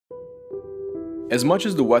As much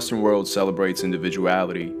as the Western world celebrates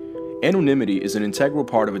individuality, anonymity is an integral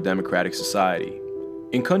part of a democratic society.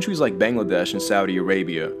 In countries like Bangladesh and Saudi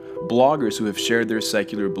Arabia, bloggers who have shared their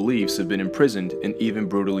secular beliefs have been imprisoned and even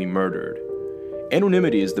brutally murdered.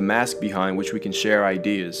 Anonymity is the mask behind which we can share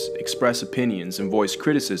ideas, express opinions, and voice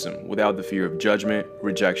criticism without the fear of judgment,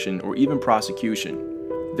 rejection, or even prosecution.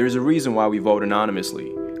 There's a reason why we vote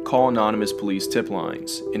anonymously, call anonymous police tip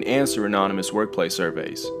lines, and answer anonymous workplace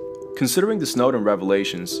surveys. Considering the Snowden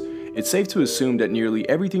revelations, it's safe to assume that nearly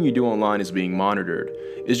everything you do online is being monitored.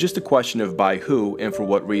 It's just a question of by who and for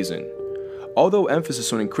what reason. Although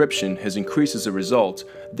emphasis on encryption has increased as a result,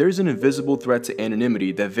 there's an invisible threat to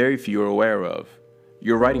anonymity that very few are aware of: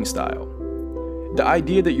 your writing style. The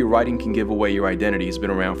idea that your writing can give away your identity has been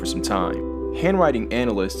around for some time. Handwriting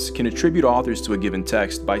analysts can attribute authors to a given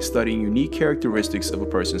text by studying unique characteristics of a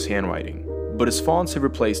person's handwriting. But as fonts have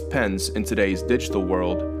replaced pens in today's digital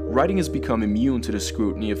world, writing has become immune to the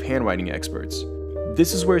scrutiny of handwriting experts.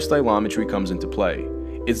 This is where stylometry comes into play.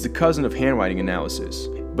 It's the cousin of handwriting analysis.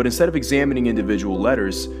 But instead of examining individual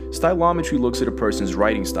letters, stylometry looks at a person's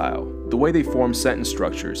writing style, the way they form sentence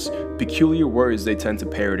structures, peculiar words they tend to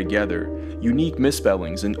pair together, unique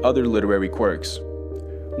misspellings, and other literary quirks.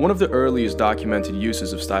 One of the earliest documented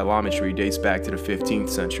uses of stylometry dates back to the 15th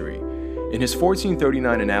century. In his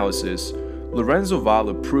 1439 analysis, Lorenzo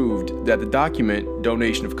Valla proved that the document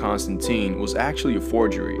Donation of Constantine was actually a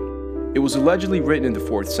forgery. It was allegedly written in the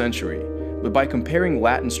 4th century, but by comparing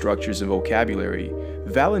Latin structures and vocabulary,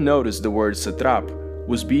 Valla noticed the word satrap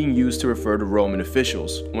was being used to refer to Roman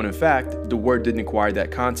officials, when in fact, the word didn't acquire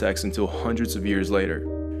that context until hundreds of years later.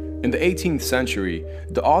 In the 18th century,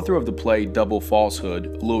 the author of the play Double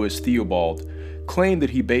Falsehood, Louis Theobald, claimed that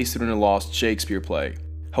he based it on a lost Shakespeare play.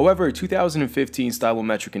 However, a 2015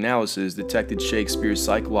 stylometric analysis detected Shakespeare's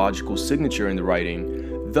psychological signature in the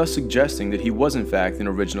writing, thus suggesting that he was in fact an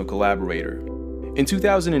original collaborator. In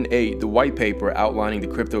 2008, the white paper outlining the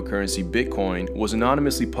cryptocurrency Bitcoin was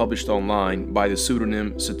anonymously published online by the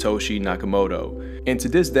pseudonym Satoshi Nakamoto, and to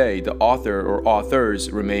this day, the author or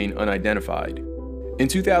authors remain unidentified. In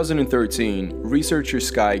 2013, researcher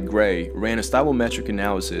Sky Gray ran a stylometric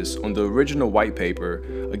analysis on the original white paper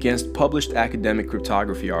against published academic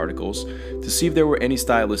cryptography articles to see if there were any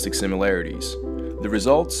stylistic similarities. The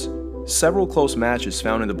results? Several close matches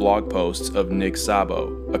found in the blog posts of Nick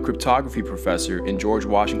Szabo, a cryptography professor in George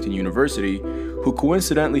Washington University who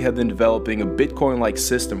coincidentally had been developing a Bitcoin-like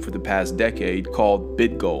system for the past decade called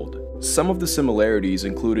BitGold. Some of the similarities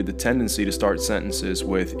included the tendency to start sentences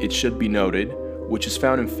with "it should be noted," which is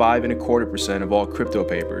found in 5.25% of all crypto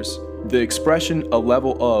papers, the expression "a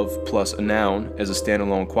level of" plus a noun as a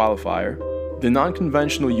standalone qualifier, the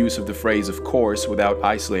non-conventional use of the phrase "of course" without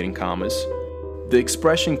isolating commas, the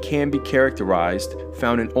expression "can be characterized"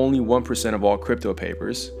 found in only 1% of all crypto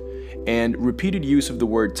papers, and repeated use of the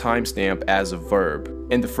word timestamp as a verb.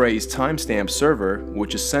 And the phrase timestamp server,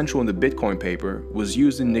 which is central in the Bitcoin paper, was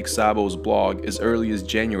used in Nick Szabo's blog as early as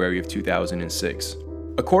January of 2006.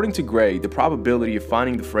 According to Gray, the probability of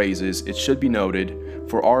finding the phrases "it should be noted,"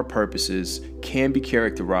 "for our purposes," "can be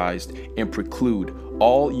characterized," and "preclude,"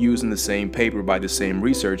 all used in the same paper by the same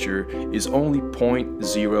researcher, is only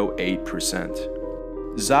 0.08%.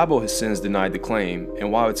 Szabo has since denied the claim,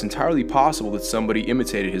 and while it's entirely possible that somebody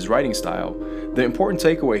imitated his writing style, the important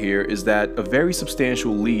takeaway here is that a very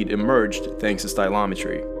substantial lead emerged thanks to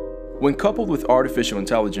stylometry. When coupled with artificial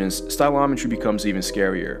intelligence, stylometry becomes even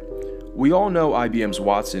scarier. We all know IBM's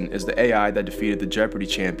Watson as the AI that defeated the Jeopardy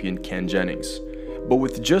champion Ken Jennings. But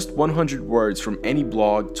with just 100 words from any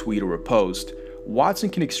blog, tweet, or a post, Watson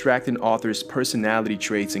can extract an author's personality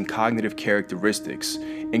traits and cognitive characteristics,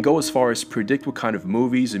 and go as far as predict what kind of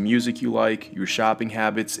movies and music you like, your shopping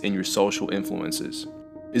habits, and your social influences.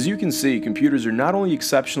 As you can see, computers are not only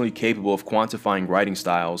exceptionally capable of quantifying writing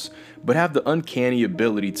styles, but have the uncanny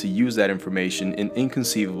ability to use that information in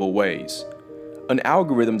inconceivable ways. An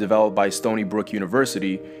algorithm developed by Stony Brook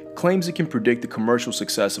University claims it can predict the commercial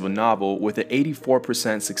success of a novel with an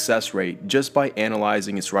 84% success rate just by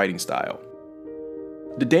analyzing its writing style.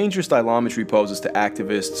 The danger stylometry poses to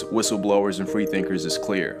activists, whistleblowers, and freethinkers is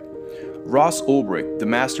clear. Ross Ulbricht, the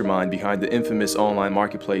mastermind behind the infamous online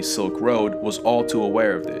marketplace Silk Road, was all too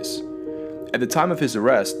aware of this. At the time of his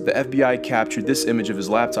arrest, the FBI captured this image of his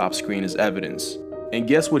laptop screen as evidence. And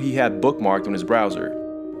guess what he had bookmarked on his browser?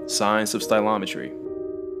 Science of Stylometry.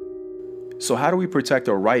 So how do we protect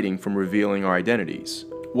our writing from revealing our identities?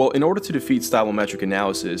 Well, in order to defeat stylometric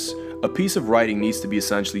analysis, a piece of writing needs to be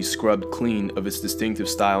essentially scrubbed clean of its distinctive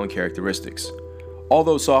style and characteristics.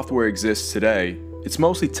 Although software exists today, it's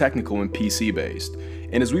mostly technical and PC-based,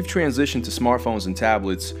 and as we've transitioned to smartphones and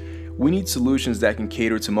tablets, we need solutions that can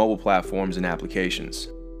cater to mobile platforms and applications.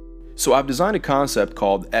 So I've designed a concept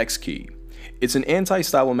called X-Key. It's an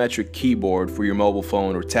anti-stylometric keyboard for your mobile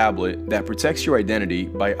phone or tablet that protects your identity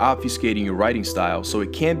by obfuscating your writing style so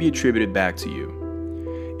it can't be attributed back to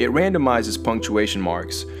you. It randomizes punctuation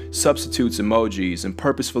marks, substitutes emojis, and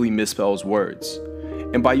purposefully misspells words.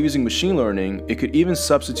 And by using machine learning, it could even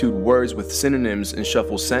substitute words with synonyms and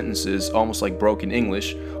shuffle sentences almost like broken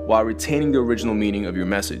English while retaining the original meaning of your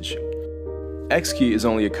message. X-Key is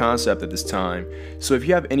only a concept at this time, so if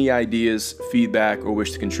you have any ideas, feedback, or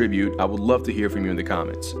wish to contribute, I would love to hear from you in the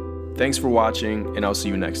comments. Thanks for watching, and I'll see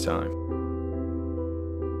you next time.